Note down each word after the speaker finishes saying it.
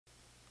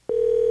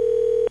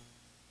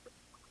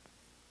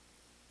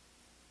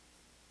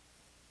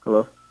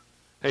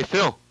Hey,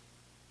 Phil.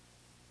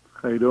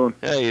 How you doing?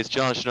 Hey, it's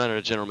John Schneider,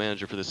 the general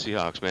manager for the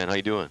Seahawks, man. How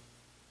you doing?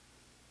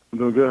 I'm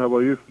doing good. How about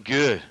you?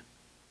 Good.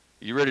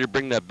 You ready to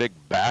bring that big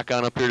back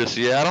on up here to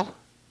Seattle?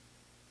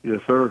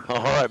 Yes, sir.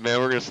 All right, man.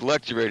 We're going to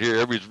select you right here.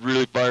 Everybody's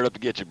really fired up to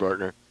get you,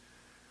 partner.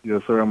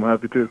 Yes, sir. I'm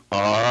happy too. All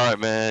right,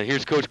 man.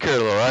 Here's Coach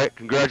Carroll, all right?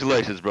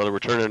 Congratulations, brother. We're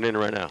turning it in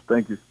right now.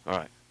 Thank you. All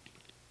right.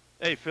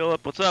 Hey,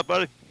 Philip. What's up,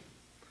 buddy?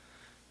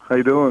 How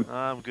you doing?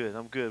 I'm good.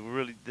 I'm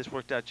good. This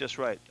worked out just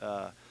right.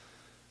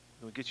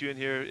 We'll get you in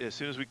here as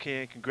soon as we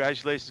can.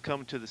 Congratulations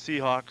coming to the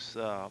Seahawks.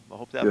 I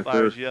hope that Yes,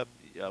 fires sir. you up.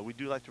 We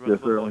do like to run Yes,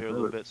 football sir. here a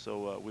little bit,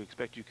 so we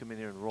expect you to come in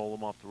here and roll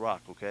them off the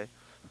rock, okay?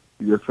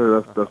 Yes,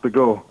 sir. That's the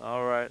goal.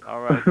 All right,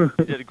 all right.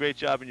 You did a great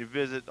job in your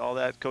visit. All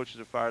that. Coaches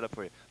are fired up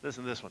for you.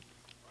 Listen to this one.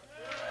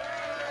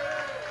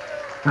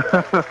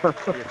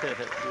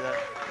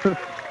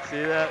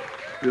 See that?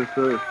 Yes,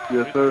 sir.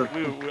 Yes, sir.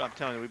 I'm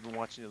telling you, we've been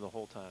watching you the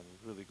whole time.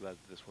 We're really glad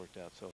that this worked out. So.